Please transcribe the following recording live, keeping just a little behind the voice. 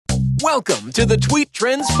Welcome to the Tweet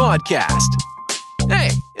Trends Podcast. Hey,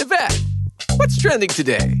 Yvette, what's trending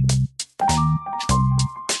today?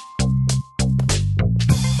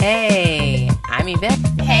 Hey, I'm Yvette.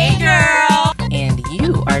 Hey, girl. And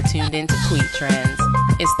you are tuned into Tweet Trends.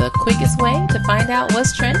 It's the quickest way to find out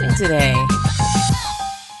what's trending today.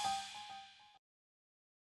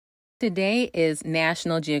 Today is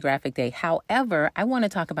National Geographic Day. However, I want to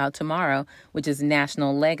talk about tomorrow, which is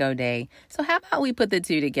National Lego Day. So how about we put the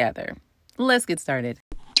two together? Let's get started.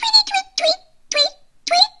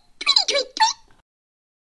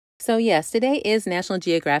 So yes, today is National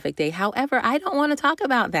Geographic Day. However, I don't want to talk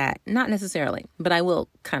about that. Not necessarily, but I will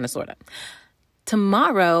kind of, sort of.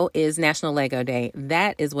 Tomorrow is National Lego Day.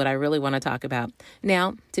 That is what I really want to talk about.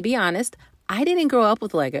 Now, to be honest, I didn't grow up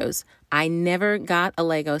with Legos. I never got a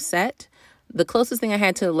Lego set. The closest thing I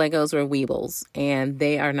had to Legos were Weebles, and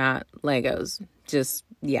they are not Legos.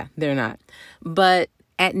 They're not. But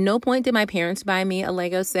at no point did my parents buy me a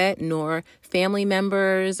Lego set, nor family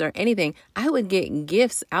members or anything. I would get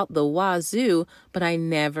gifts out the wazoo, but I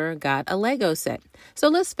never got a Lego set. So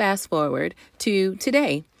let's fast forward to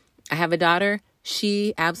today. I have a daughter.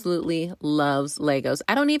 She absolutely loves Legos.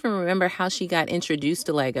 I don't even remember how she got introduced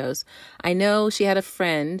to Legos. I know she had a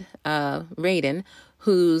friend, Raiden,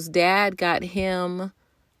 whose dad got him,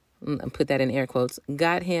 put that in air quotes,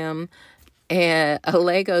 got him a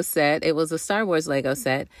Lego set. It was a Star Wars Lego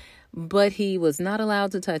set, but he was not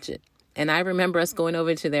allowed to touch it. And I remember us going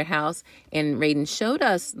over to their house, and Raiden showed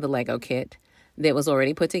us the Lego kit that was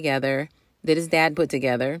already put together, that his dad put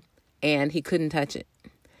together, and he couldn't touch it.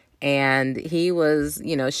 And he was,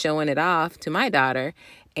 showing it off to my daughter,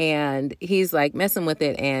 and he's like messing with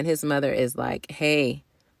it. And his mother is like, hey,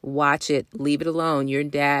 watch it, leave it alone. Your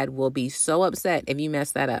dad will be so upset if you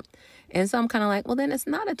mess that up. And so I'm kind of like, well, then it's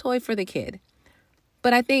not a toy for the kid.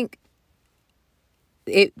 But I think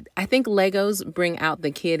Legos bring out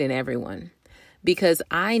the kid in everyone, because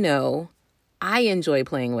I know I enjoy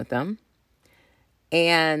playing with them.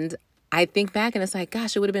 And I think back and it's like,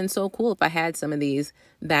 gosh, it would have been so cool if I had some of these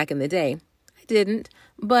back in the day. I didn't,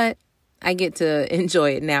 but I get to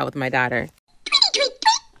enjoy it now with my daughter.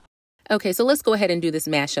 Okay, so let's go ahead and do this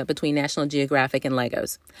mashup between National Geographic and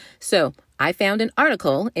Legos. So I found an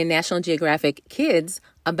article in National Geographic Kids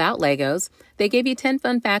about Legos. They gave you 10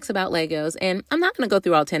 fun facts about Legos, and I'm not going to go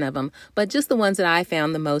through all 10 of them, but just the ones that I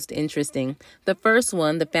found the most interesting. The first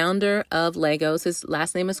one, the founder of Legos, his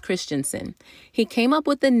last name is Christensen. He came up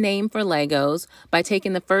with the name for Legos by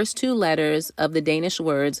taking the first two letters of the Danish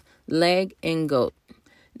words leg and goat.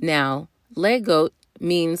 Now, Leggoat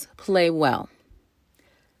means play well.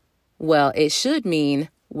 Well, it should mean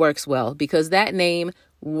works well, because that name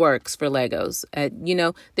works for Legos.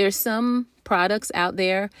 There's some products out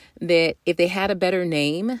there that if they had a better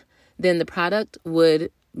name, then the product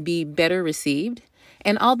would be better received.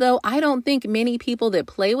 And although I don't think many people that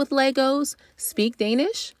play with Legos speak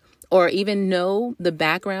Danish or even know the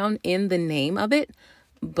background in the name of it,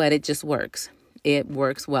 but it just works. It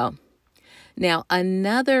works well. Now,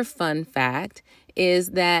 another fun fact is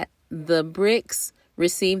that the bricks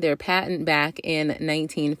received their patent back in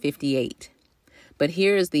 1958. But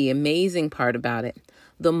here's the amazing part about it.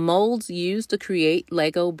 The molds used to create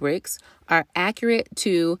Lego bricks are accurate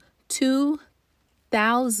to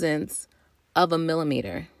 0.002 of a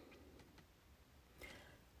millimeter.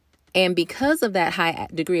 And because of that high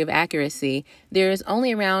degree of accuracy, there's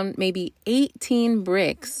only around maybe 18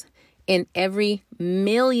 bricks in every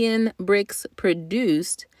million bricks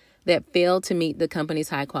produced that fail to meet the company's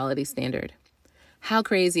high quality standard. How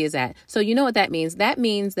crazy is that? So you know what that means? That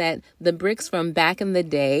means that the bricks from back in the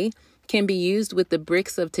day can be used with the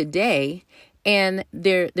bricks of today, and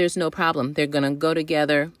there's no problem. They're going to go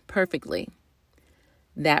together perfectly.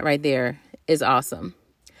 That right there is awesome.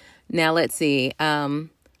 Now let's see.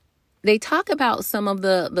 They talk about some of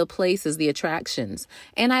the places, the attractions,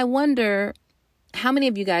 and I wonder how many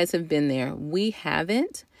of you guys have been there. We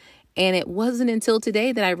haven't. And it wasn't until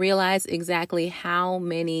today that I realized exactly how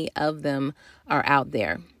many of them are out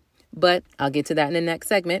there. But I'll get to that in the next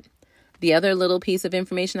segment. The other little piece of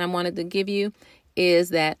information I wanted to give you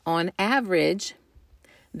is that on average,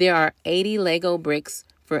 there are 80 Lego bricks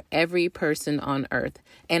for every person on Earth.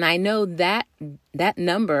 And I know that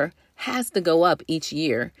number has to go up each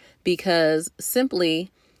year, because simply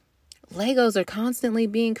Legos are constantly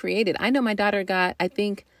being created. I know my daughter got, I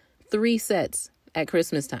think, 3 sets at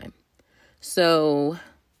Christmas time. So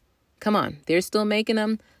come on, they're still making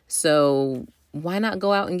them. So why not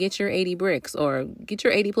go out and get your 80 bricks, or get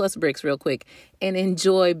your 80 plus bricks real quick and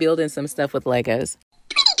enjoy building some stuff with Legos.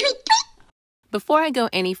 Before I go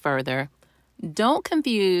any further, don't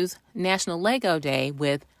confuse National Lego Day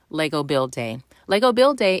with Lego Build Day. Lego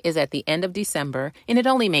Build Day is at the end of December, and it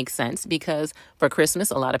only makes sense because for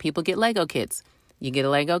Christmas, a lot of people get Lego kits. You get a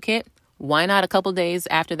Lego kit, why not a couple days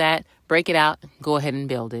after that, break it out, go ahead and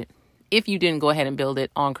build it. If you didn't go ahead and build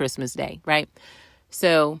it on Christmas Day, right?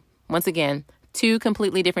 So once again, 2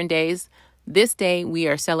 completely different days. This day, we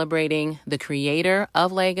are celebrating the creator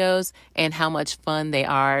of Legos and how much fun they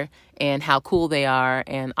are and how cool they are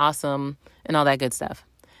and awesome and all that good stuff.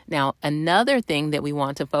 Now, another thing that we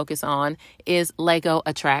want to focus on is Lego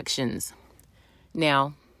attractions.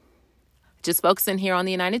 Now, just focusing here on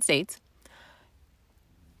the United States,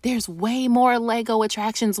 there's way more Lego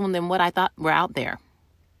attractions than what I thought were out there.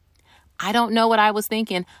 I don't know what I was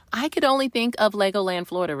thinking. I could only think of Legoland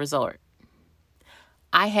Florida Resort.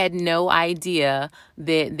 I had no idea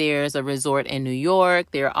that there's a resort in New York.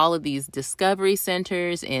 There are all of these discovery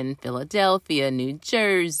centers in Philadelphia, New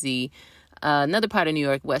Jersey, another part of New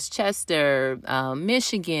York, Westchester,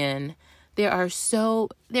 Michigan.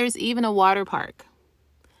 There's even a water park.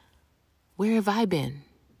 Where have I been?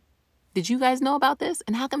 Did you guys know about this?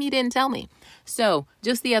 And how come you didn't tell me? So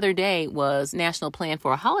just the other day was National Plan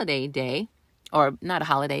for a Holiday Day. Or not a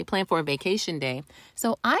holiday, plan for a vacation day.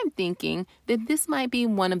 So I'm thinking that this might be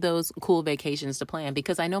one of those cool vacations to plan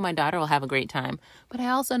because I know my daughter will have a great time, but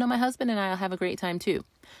I also know my husband and I will have a great time too.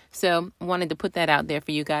 So wanted to put that out there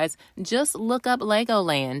for you guys. Just look up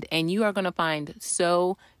Legoland and you are going to find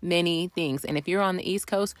so many things. And if you're on the East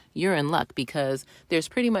Coast, you're in luck because there's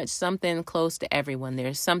pretty much something close to everyone.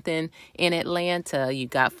 There's something in Atlanta.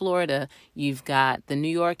 You've got Florida. You've got the New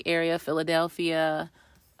York area, Philadelphia.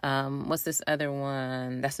 What's this other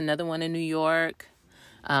one? That's another one in New York.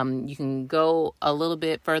 You can go a little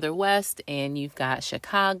bit further west and you've got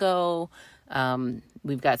Chicago.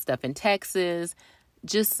 We've got stuff in Texas.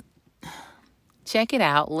 Just check it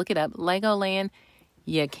out. Look it up. Legoland,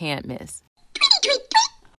 you can't miss.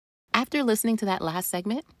 After listening to that last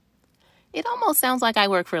segment, it almost sounds like I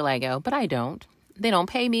work for Lego, but I don't. They don't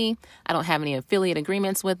pay me. I don't have any affiliate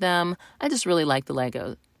agreements with them. I just really like the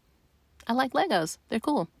Legos. I like Legos. They're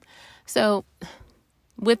cool. So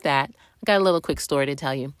with that, I got a little quick story to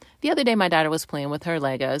tell you. The other day, my daughter was playing with her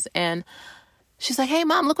Legos and she's like, "Hey,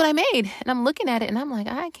 Mom, look what I made." And I'm looking at it and I'm like,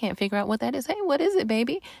 I can't figure out what that is. "Hey, what is it,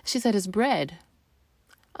 baby?" She said, "It's bread."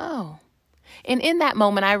 Oh. And in that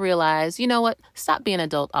moment, I realized, you know what? Stop being an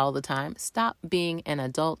adult all the time. Stop being an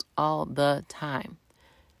adult all the time.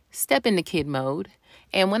 Step into kid mode.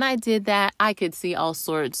 And when I did that, I could see all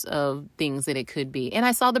sorts of things that it could be. And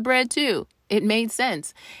I saw the bread too. It made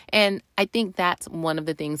sense. And I think that's one of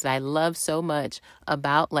the things that I love so much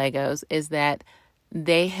about Legos is that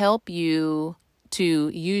they help you to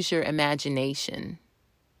use your imagination.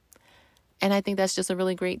 And I think that's just a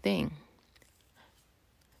really great thing.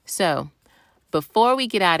 So before we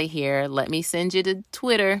get out of here, let me send you to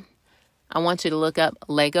Twitter. I want you to look up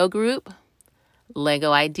Lego Group,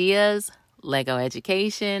 Lego Ideas, Lego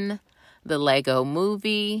Education, the Lego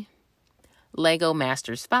Movie, Lego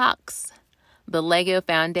Masters Fox, the Lego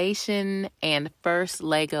Foundation, and First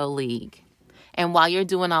Lego League. And while you're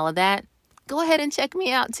doing all of that, go ahead and check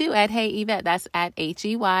me out too at Hey Yvette. That's at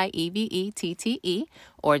HeyEveette,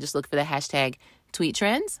 or just look for the hashtag Tweet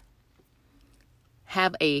Trends.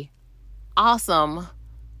 Have a awesome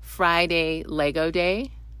Friday Lego Day.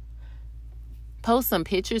 Post some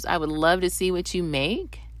pictures. I would love to see what you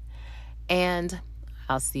make. And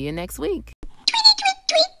I'll see you next week.